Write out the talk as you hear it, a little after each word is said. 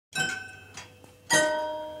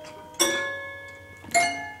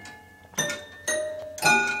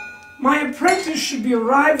apprentice should be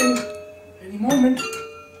arriving any moment.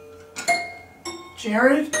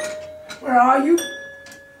 Jared, where are you?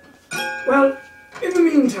 Well, in the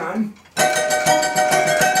meantime...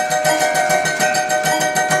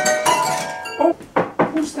 Oh,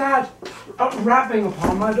 who's that? Rapping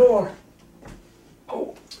upon my door.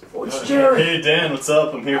 Oh, it's Jared. Hey Dan, what's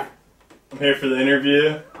up? I'm here for the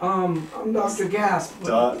interview. I'm Dr. Gasp.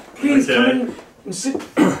 Please come in and sit.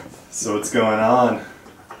 So what's going on?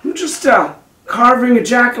 I'm just carving a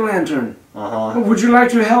jack-o'-lantern. Would you like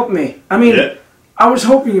to help me? I mean, yeah. I was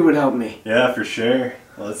hoping you would help me. Yeah, for sure.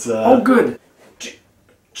 Let's Oh, good.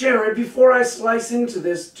 Jared, before I slice into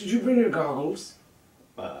this, did you bring your goggles?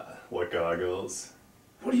 What goggles?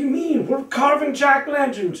 What do you mean? We're carving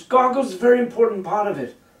jack-o'-lanterns. Goggles is a very important part of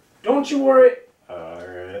it. Don't you worry.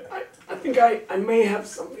 Alright. I think I may have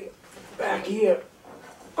something back here.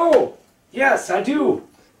 Oh, yes, I do.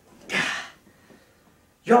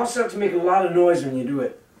 You also have to make a lot of noise when you do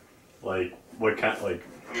it. Like, what kind, like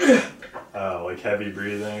heavy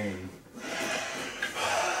breathing?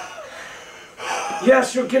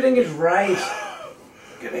 Yes, you're getting it right.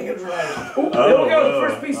 Getting it right. Oh, there we go, the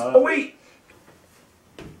first piece. Oh, wait.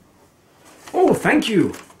 Oh, thank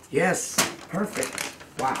you. Yes, perfect.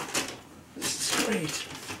 Wow, this is great.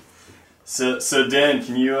 So Dan,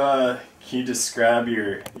 can you describe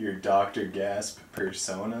your Dr. Gasp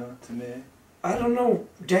persona to me? I don't know,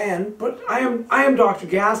 Dan, but I am Dr.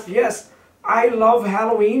 Gasp. Yes, I love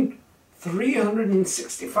Halloween.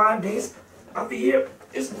 365 days of the year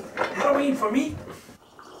is Halloween for me.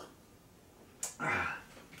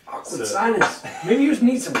 Awkward sinus. Maybe you just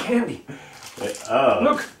need some candy.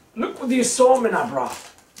 Oh. Look what the assortment I brought.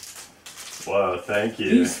 Whoa, thank you.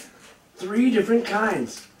 These 3 different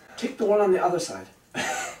kinds. Take the one on the other side.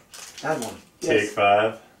 That one. Take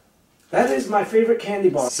 5. That is my favorite candy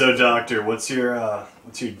bar. So, doctor, what's your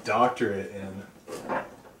doctorate in?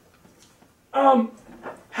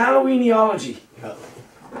 Halloweeniology.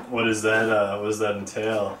 What is that? What does that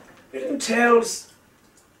entail? It entails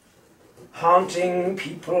haunting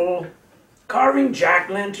people, carving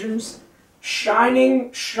jack-lanterns,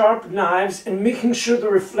 shining sharp knives, and making sure the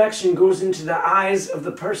reflection goes into the eyes of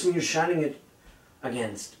the person you're shining it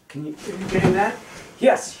against. Are you getting that?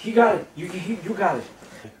 Yes, you got it. You got it.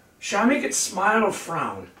 Shall I make it smile or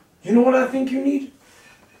frown? You know what I think you need?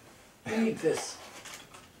 You need this.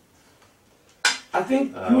 I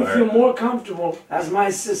think you would feel more comfortable as my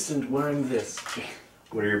assistant wearing this.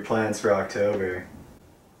 What are your plans for October?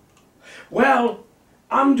 Well,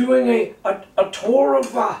 I'm doing a tour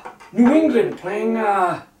of New England, playing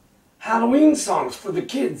Halloween songs for the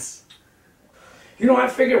kids. You know, I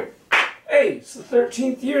figure, hey, it's the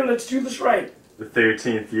 13th year, let's do this right. The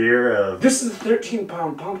 13th year of... This is a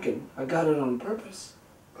 13-pound pumpkin. I got it on purpose.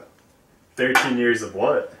 13 years of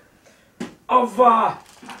what? Of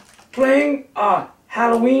playing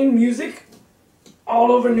Halloween music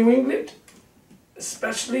all over New England,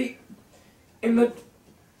 especially in the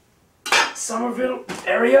Somerville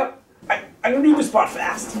area. I'm gonna do this part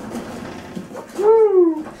fast.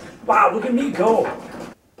 Woo! Wow, look at me go.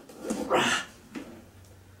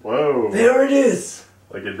 Whoa. There it is.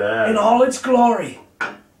 Look at that. In all its glory.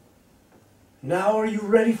 Now are you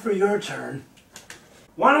ready for your turn?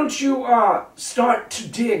 Why don't you start to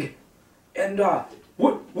dig? And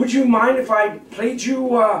would you mind if I played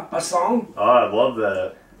you a song? Oh, I love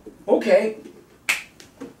that. Okay.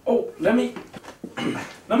 Oh, let me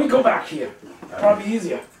go back here. Probably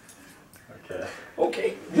easier. Okay.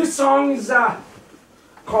 Okay. This song is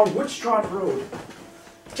called Witch Trot Road.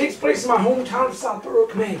 It takes place in my hometown of South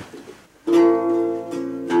Berwick, Maine.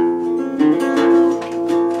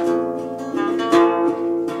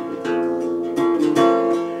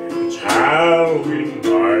 It's Halloween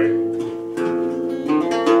night,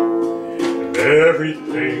 and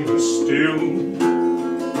everything is still.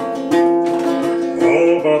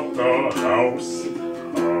 All but the house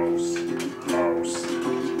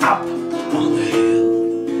Up on the hill.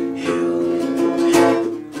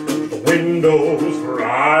 the windows were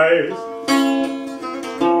eyes,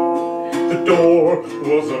 the door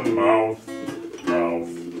was a mouth,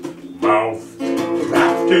 the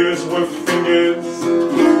rafters were fingers,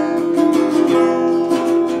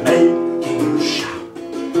 making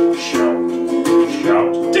shout,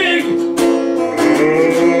 Dig!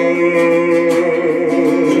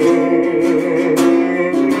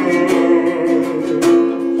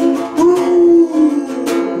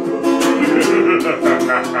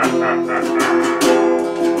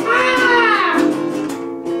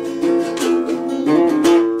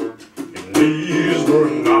 Leaves were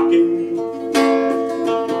knocking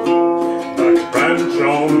like branches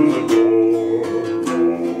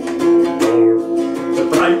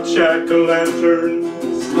jack-o'-lanterns.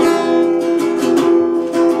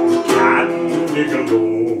 Candy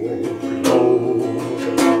galore, galore,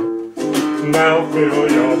 galore. Now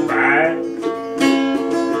fill your bag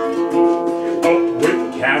up with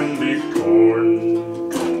candy corn,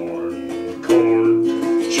 corn,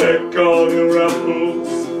 corn. Check all your apples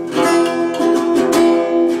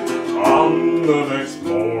on the next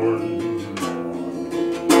morn.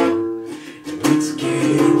 It's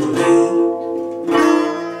getting late.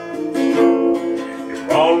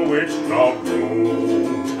 You're on which dog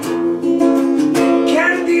road.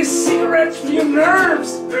 Candy cigarettes for your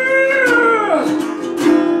nerves. Ugh.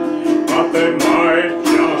 But they might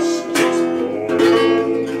just explode.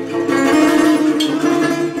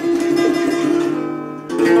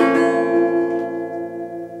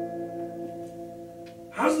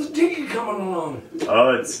 How's the diggy coming along?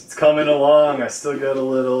 Oh, it's coming along. I still got a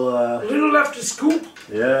little, A little left to scoop.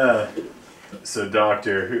 yeah. So,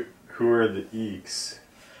 Doctor, who are the Eeks?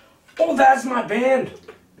 Oh, that's my band.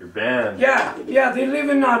 Your band? Yeah, they live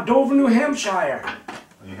in Dover, New Hampshire.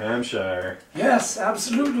 New Hampshire. Yes,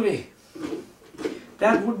 absolutely.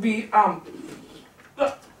 That would be,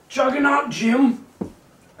 Juggernaut Jim,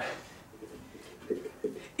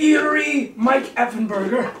 Erie Mike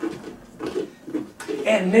Effenberger,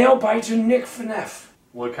 and Nailbiter Nick Fineff.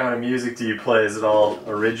 What kind of music do you play? Is it all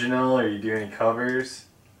original, or you do any covers?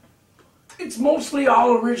 It's mostly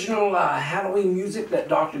all original Halloween music that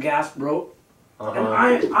Dr. Gasp wrote. Uh-huh.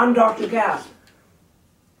 And I'm Dr. Gasp.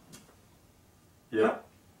 Yep.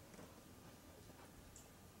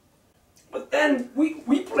 But then we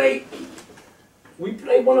play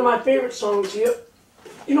one of my favorite songs here.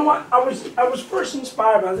 You know what? I was first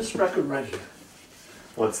inspired by this record right here.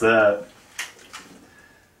 What's that?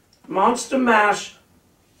 Monster Mash,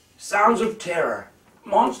 Sounds of Terror.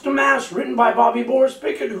 Monster Mash, written by Bobby Boris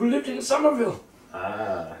Pickett, who lived in Somerville.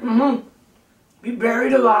 Ah. Be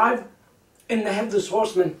buried alive in the Headless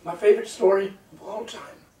Horseman, my favorite story of all time.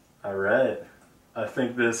 All right. I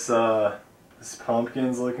think this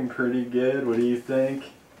pumpkin's looking pretty good. What do you think?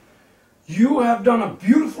 You have done a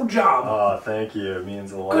beautiful job. Oh, thank you. It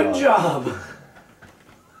means a lot. Good job.